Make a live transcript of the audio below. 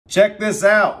Check this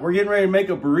out. We're getting ready to make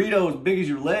a burrito as big as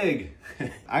your leg.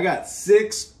 I got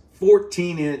 6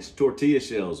 14-inch tortilla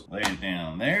shells. Lay it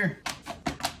down there.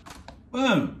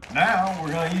 Boom. Now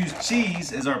we're gonna use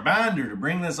cheese as our binder to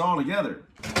bring this all together.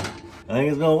 I think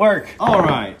it's gonna work. All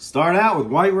right, start out with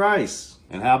white rice.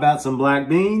 And how about some black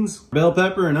beans, bell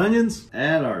pepper and onions?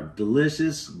 Add our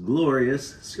delicious,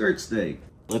 glorious skirt steak.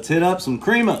 Let's hit up some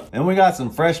crema. And we got some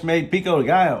fresh made pico de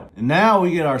gallo. And now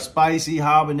we get our spicy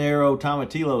habanero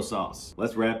tomatillo sauce.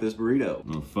 Let's wrap this burrito.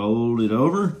 I'm gonna fold it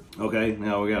over. Okay,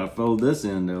 now we gotta fold this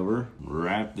end over.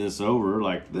 Wrap this over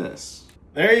like this.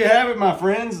 There you have it, my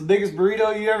friends. The biggest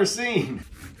burrito you ever seen.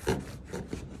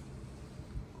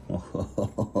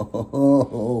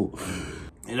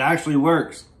 It actually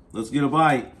works. Let's get a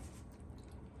bite.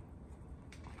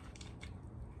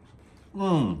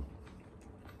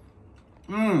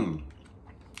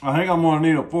 I think I'm gonna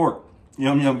need a fork.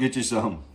 Yum, yum, get you some.